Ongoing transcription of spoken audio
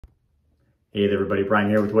Hey there everybody, Brian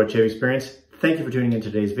here with What Shave Experience. Thank you for tuning in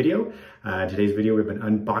to today's video. Today's video we've been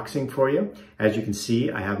unboxing for you. As you can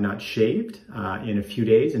see, I have not shaved in a few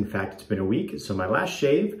days. In fact, it's been a week. So my last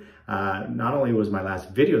shave, not only was my last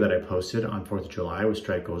video that I posted on 4th of July with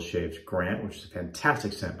Strike Gold Shaves Grant, which is a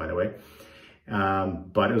fantastic scent by the way,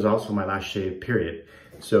 but it was also my last shave period.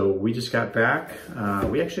 So we just got back.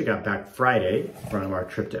 We actually got back Friday from our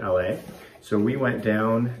trip to LA. So we went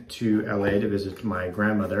down to LA to visit my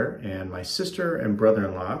grandmother and my sister and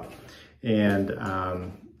brother-in-law. And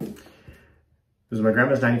it was my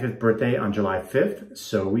grandma's 95th birthday on July 5th.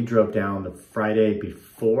 So we drove down the Friday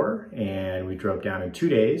before and we drove down in 2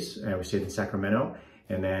 days and we stayed in Sacramento.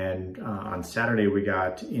 And then on Saturday, we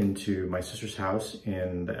got into my sister's house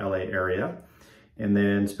in the LA area and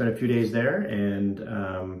then spent a few days there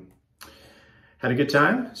and had a good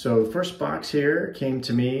time. So the first box here came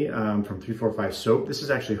to me from 345 Soap. This is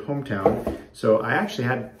actually Hometown. So I actually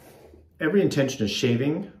had every intention of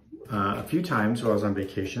shaving a few times while I was on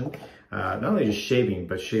vacation. Not only just shaving,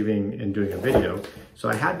 but shaving and doing a video. So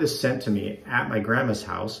I had this sent to me at my grandma's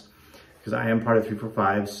house because I am part of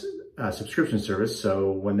 345's subscription service.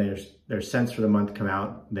 So when their scents for the month come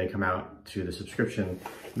out, they come out to the subscription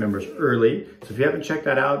members early. So if you haven't checked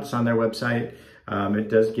that out, it's on their website. It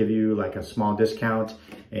does give you like a small discount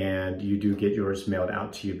and you do get yours mailed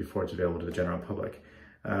out to you before it's available to the general public.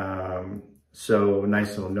 So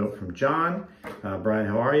nice little note from John. Brian,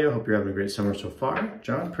 how are you? Hope you're having a great summer so far.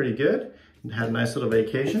 John, pretty good. Had a nice little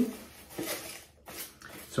vacation.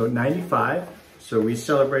 So 95. So we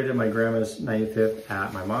celebrated my grandma's 95th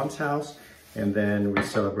at my mom's house. And then we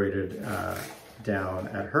celebrated down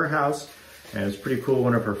at her house. And it's pretty cool.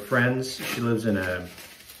 One of her friends, she lives in a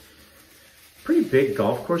pretty big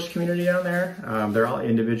golf course community down there. They're all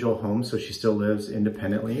individual homes, so she still lives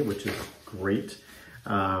independently, which is great.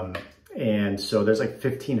 And so there's like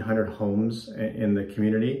 1,500 homes in the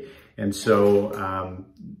community. And so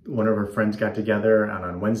one of her friends got together and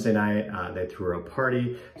on Wednesday night, they threw her a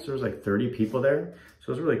party. So there was like 30 people there.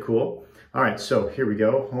 So it was really cool. All right, so here we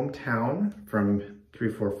go. Hometown from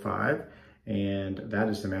 345. And that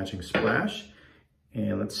is the matching splash.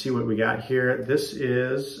 And let's see what we got here. This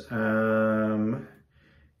is, yeah,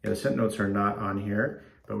 the scent notes are not on here,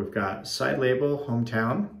 but we've got side label,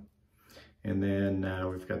 Hometown. And then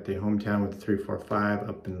we've got the Hometown with the 345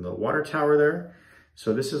 up in the water tower there.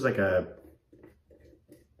 So this is like a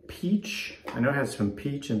peach. I know it has some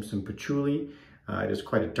peach and some patchouli. It is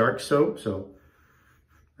quite a dark soap, so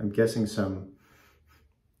I'm guessing some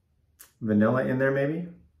vanilla in there maybe.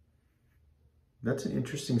 That's an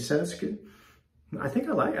interesting scent. It's good. I think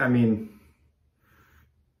I mean,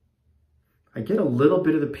 I get a little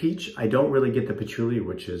bit of the peach. I don't really get the patchouli,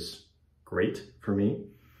 which is great for me.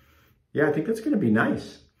 Yeah, I think that's gonna be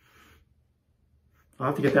nice. I'll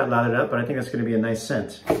have to get that lathered up, but I think that's gonna be a nice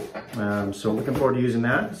scent. So looking forward to using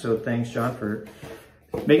that. So thanks, John, for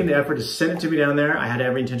making the effort to send it to me down there. I had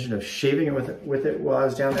every intention of shaving it with it while I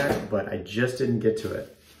was down there, but I just didn't get to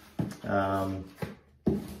it.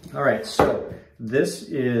 All right, so this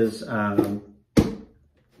is,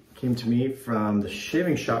 came to me from the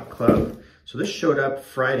Shaving Shop Club. So this showed up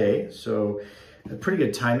Friday. So pretty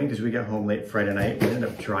good timing because we got home late Friday night. We ended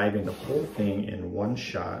up driving the whole thing in one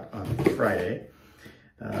shot on Friday,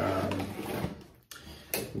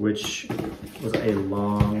 which was a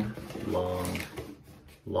long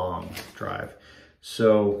drive.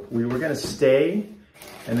 So we were gonna stay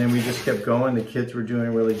and then we just kept going. The kids were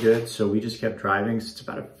doing really good. So we just kept driving. So it's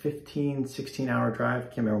about a 15, 16 hour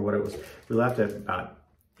drive. Can't remember what it was. We left at about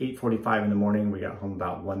 8:45 in the morning. We got home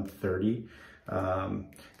about 1:30.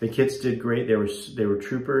 The kids did great. They were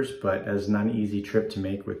troopers, but it was not an easy trip to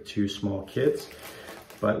make with two small kids,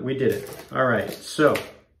 but we did it. All right, so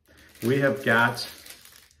we have got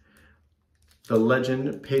the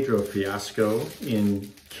Legend Pedro Fiasco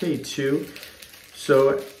in K2.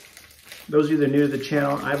 So those of you that are new to the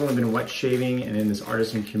channel, I've only been wet shaving and in this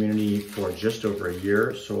artisan community for just over a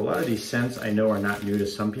year. So a lot of these scents I know are not new to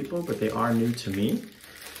some people, but they are new to me.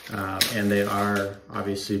 And they are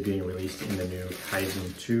obviously being released in the new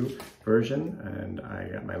Kaizen 2 version. And I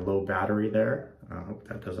got my low battery there. I hope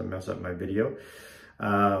that doesn't mess up my video.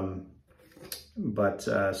 So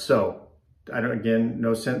I don't, again,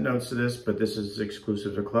 no scent notes to this, but this is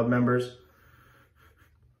exclusive to club members.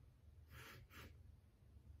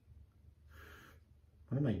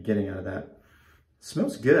 What am I getting out of that? It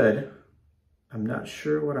smells good. I'm not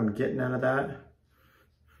sure what I'm getting out of that.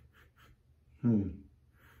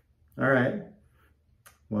 All right,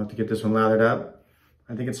 we'll have to get this one lathered up.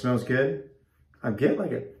 I think it smells good. I get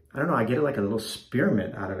like I don't know, I get like a little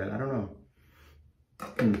spearmint out of it. I don't know.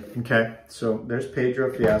 Okay, so there's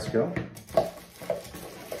Pedro Fiasco.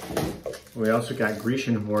 We also got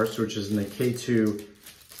Grecian Horse, which is in the K2E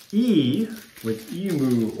with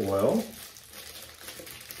emu oil.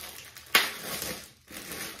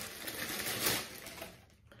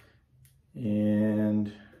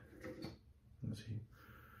 And let's see.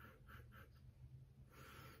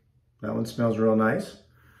 That one smells real nice.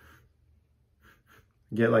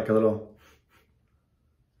 Get like a little,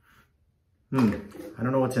 I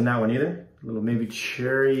don't know what's in that one either. A little maybe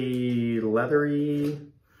cherry, leathery,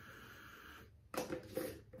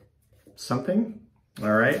 something.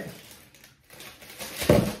 All right.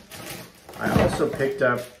 I also picked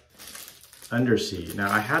up Undersea.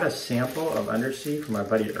 Now I had a sample of Undersea from my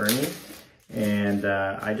buddy Ernie, and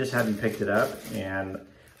I just hadn't picked it up. And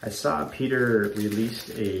I saw Peter released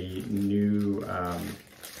a new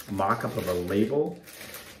mock-up of a label.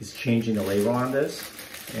 He's changing the label on this,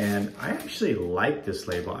 and I actually like this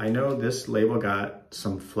label. I know this label got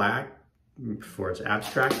some flack for its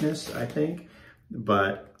abstractness, I think,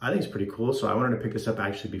 but I think it's pretty cool. So I wanted to pick this up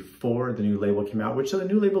actually before the new label came out, which the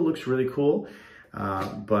new label looks really cool,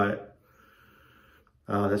 but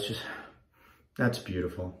that's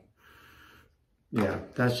beautiful. Yeah,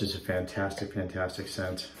 that's just a fantastic, fantastic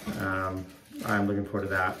scent. I'm looking forward to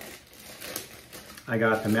that. I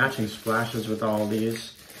got the matching splashes with all of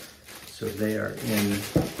these. So they are in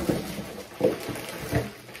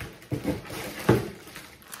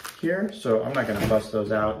here. So I'm not gonna bust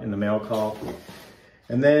those out in the mail call.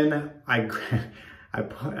 And then I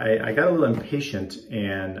got a little impatient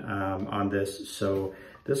and on this. So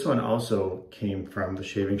this one also came from the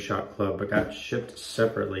Shaving Shop Club, but got shipped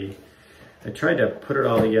separately. I tried to put it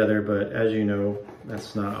all together, but as you know,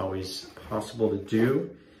 that's not always possible to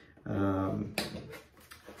do.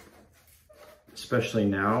 Especially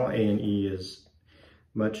now, A&E is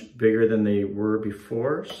much bigger than they were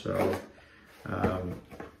before. So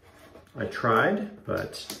I tried,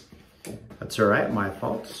 but that's all right, my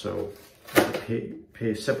fault. So I have to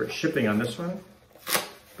pay separate shipping on this one,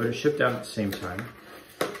 but it shipped out at the same time.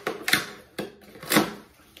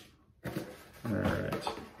 All right,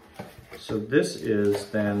 so this is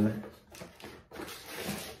then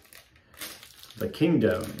the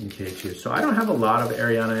Kingdom in K2. So I don't have a lot of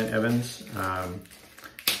Ariana and Evans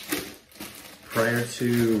prior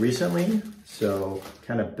to recently, so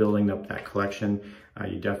kind of building up that collection.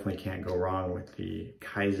 You definitely can't go wrong with the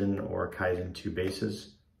Kaizen or Kaizen 2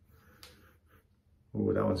 bases.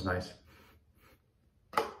 Ooh, that one's nice.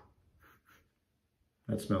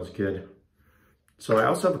 That smells good. So I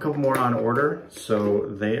also have a couple more on order, so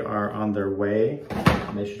they are on their way.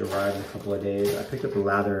 And they should arrive in a couple of days. I picked up the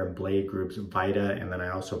Lather and Blade Group's Vita, and then I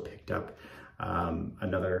also picked up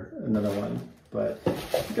another one. But I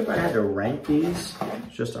think if I had to rank these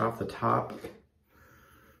just off the top,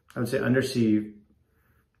 I would say Undersea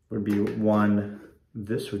would be 1.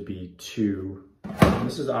 This would be 2. And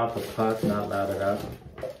this is off the puff, not lathered up.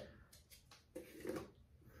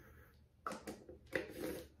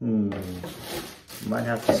 Might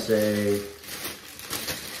have to say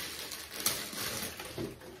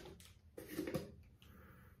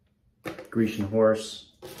Grecian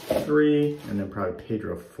Horse 3, and then probably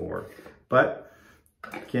Pedro 4. But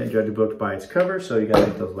can't judge a book by its cover, so you gotta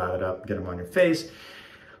get those lathered up, get them on your face.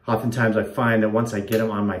 Oftentimes I find that once I get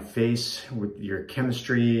them on my face, with your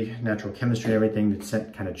chemistry, natural chemistry and everything, the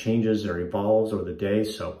scent kind of changes or evolves over the day.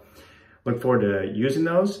 So look forward to using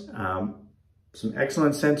those. Some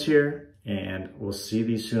excellent scents here, and we'll see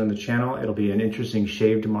these soon on the channel. It'll be an interesting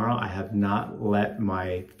shave tomorrow. I have not let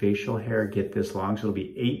my facial hair get this long, so it'll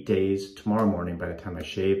be 8 days tomorrow morning by the time I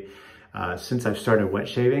shave. Since I've started wet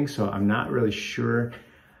shaving, so I'm not really sure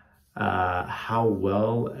how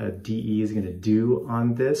well DE is gonna do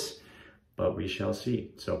on this, but we shall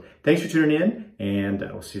see. So thanks for tuning in, and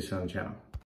we'll see you soon on the channel.